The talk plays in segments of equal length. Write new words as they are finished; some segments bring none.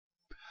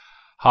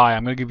Hi,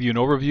 I'm going to give you an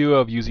overview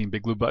of using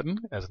BigBlueButton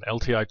as an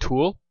LTI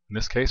tool, in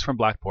this case from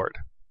Blackboard.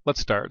 Let's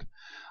start.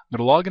 I'm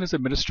going to log in as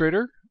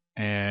administrator,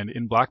 and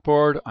in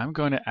Blackboard I'm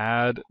going to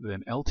add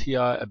an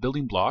LTI, a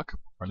building block,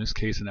 or in this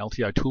case an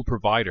LTI tool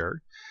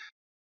provider.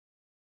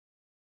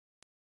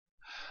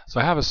 So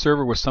I have a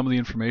server with some of the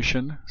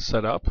information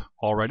set up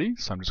already,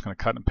 so I'm just going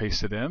to cut and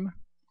paste it in.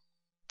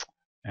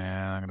 And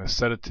I'm going to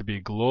set it to be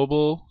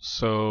global,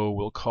 so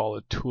we'll call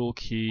it tool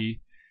key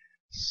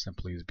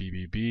simply as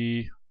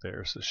BBB.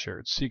 There's the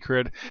shared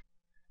secret.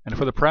 And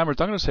for the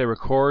parameters, I'm going to say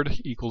record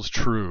equals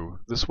true.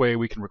 This way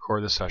we can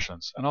record the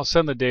sessions. And I'll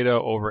send the data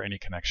over any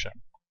connection.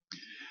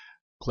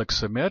 Click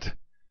submit.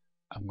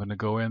 I'm going to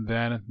go in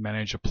then and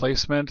manage a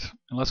placement.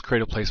 And let's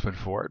create a placement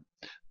for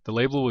it. The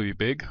label will be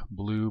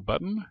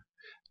BigBlueButton,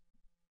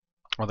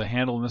 or the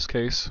handle in this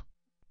case,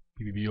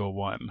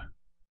 BBB01.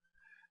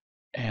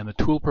 And the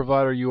tool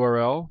provider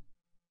URL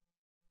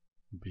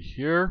will be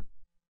here.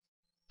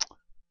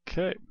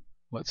 Okay.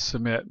 Let's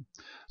submit.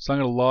 So I'm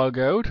going to log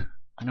out.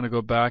 I'm going to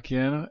go back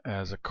in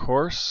as a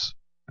course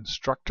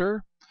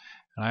instructor,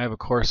 and I have a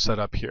course set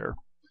up here.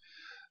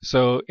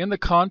 So in the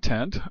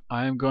content,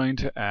 I'm going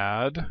to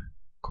add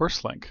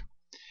course link,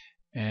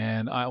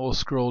 and I will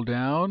scroll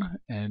down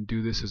and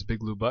do this as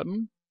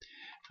BigBlueButton.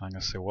 I'm going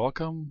to say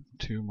welcome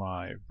to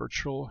my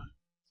virtual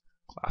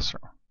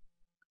classroom.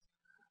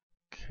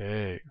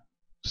 Okay,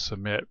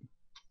 submit,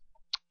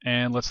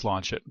 and let's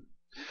launch it.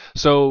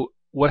 So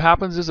what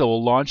happens is it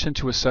will launch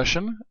into a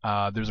session.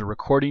 There's a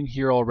recording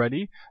here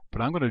already,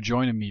 but I'm going to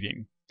join a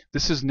meeting.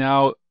 This is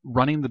now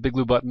running the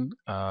BigBlueButton,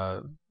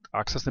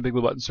 accessing the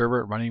BigBlueButton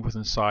server, running with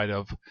inside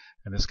of,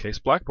 in this case,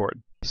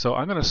 Blackboard. So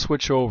I'm going to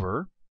switch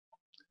over,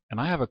 and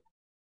I have a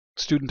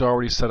student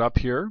already set up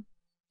here.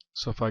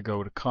 So if I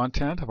go to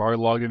content, I've already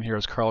logged in here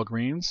as Carl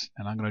Greens,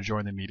 and I'm going to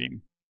join the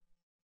meeting.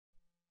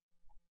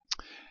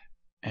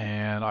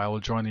 And I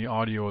will join the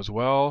audio as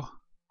well.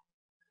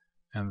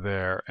 And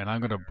there, and I'm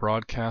going to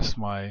broadcast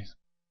my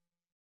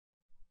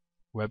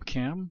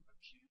webcam.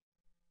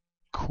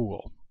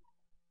 Cool.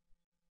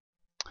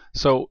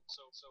 So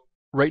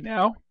right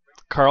now,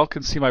 Carl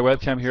can see my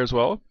webcam here as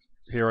well.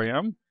 Here I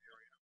am.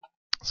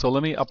 So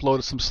let me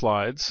upload some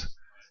slides.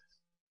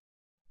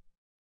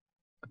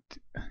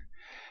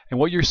 And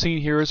what you're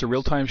seeing here is a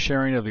real-time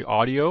sharing of the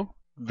audio,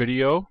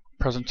 video,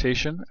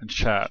 presentation, and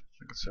chat.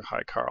 I can say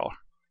hi, Carl.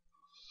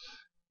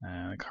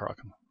 And Carl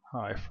can,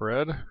 hi,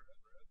 Fred.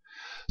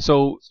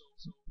 So,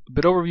 a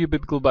bit overview of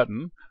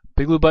BigBlueButton.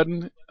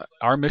 BigBlueButton,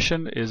 our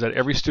mission is that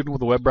every student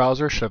with a web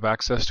browser should have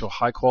access to a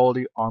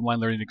high-quality online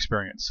learning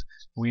experience.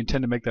 We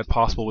intend to make that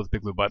possible with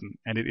BigBlueButton,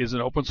 and it is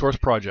an open source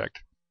project.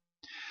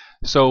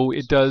 So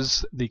it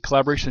does the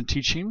collaboration and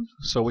teaching.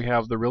 So we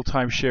have the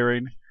real-time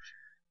sharing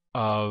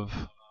of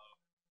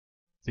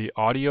the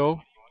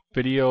audio,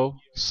 video,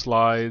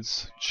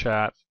 slides,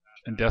 chat,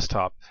 and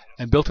desktop,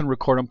 and built-in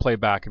record and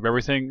playback of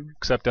everything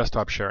except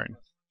desktop sharing.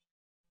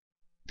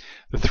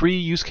 The three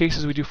use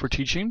cases we do for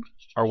teaching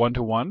are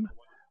one-to-one,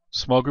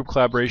 small group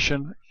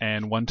collaboration,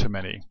 and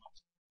one-to-many.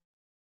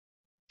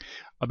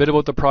 A bit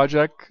about the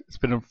project. It's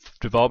been in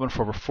development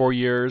for over 4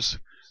 years,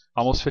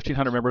 almost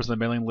 1,500 members on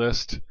the mailing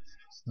list,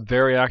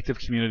 very active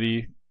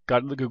community,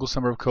 got into the Google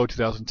Summer of Code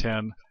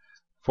 2010,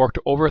 forked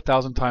over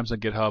 1,000 times on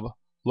GitHub,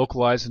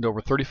 localized into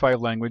over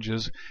 35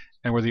 languages,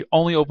 and we're the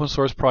only open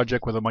source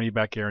project with a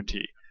money-back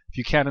guarantee. If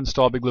you can't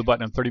install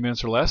BigBlueButton in 30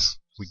 minutes or less,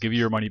 we give you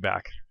your money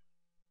back.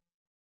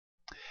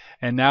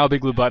 And now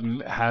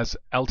BigBlueButton has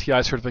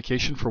LTI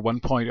certification for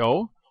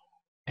 1.0,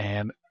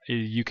 and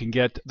you can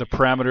get the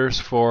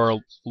parameters for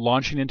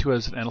launching into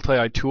as an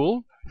LTI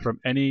tool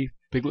from any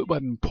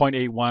BigBlueButton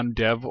 0.81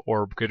 dev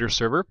or greater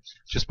server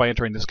just by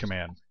entering this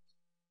command.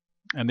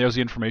 And there's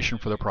the information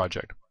for the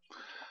project.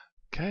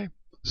 Okay,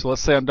 so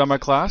let's say I'm done my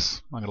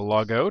class. I'm going to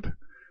log out.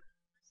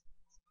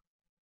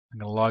 I'm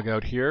going to log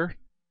out here.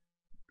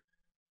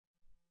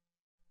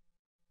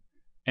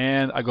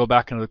 And I go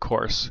back into the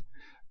course.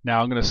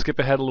 Now I'm going to skip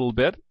ahead a little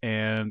bit,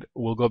 and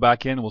we'll go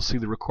back in and we'll see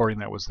the recording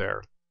that was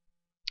there.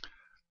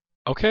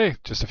 Okay,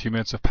 just a few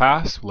minutes have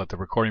passed. We'll let the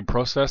recording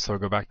process, so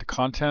we'll go back to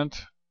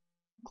content,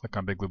 click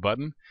on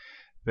BigBlueButton.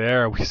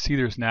 There we see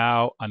there's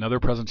now another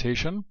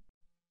presentation.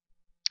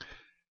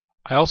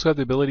 I also have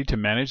the ability to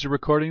manage the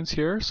recordings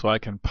here, so I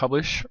can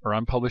publish or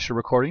unpublish a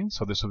recording,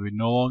 so this will be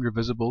no longer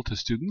visible to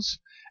students,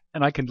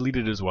 and I can delete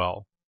it as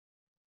well.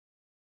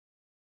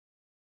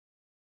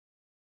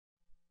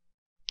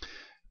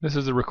 This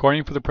is the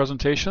recording for the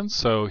presentation.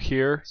 So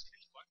here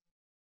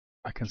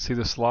I can see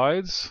the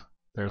slides.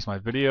 There's my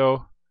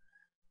video.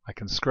 I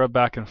can scrub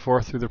back and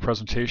forth through the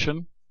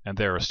presentation, and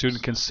there a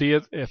student can see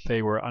it if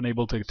they were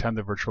unable to attend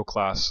the virtual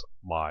class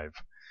live.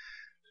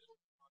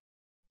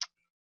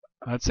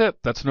 That's it.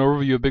 That's an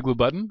overview of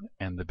BigBlueButton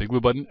and the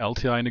BigBlueButton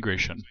LTI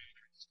integration.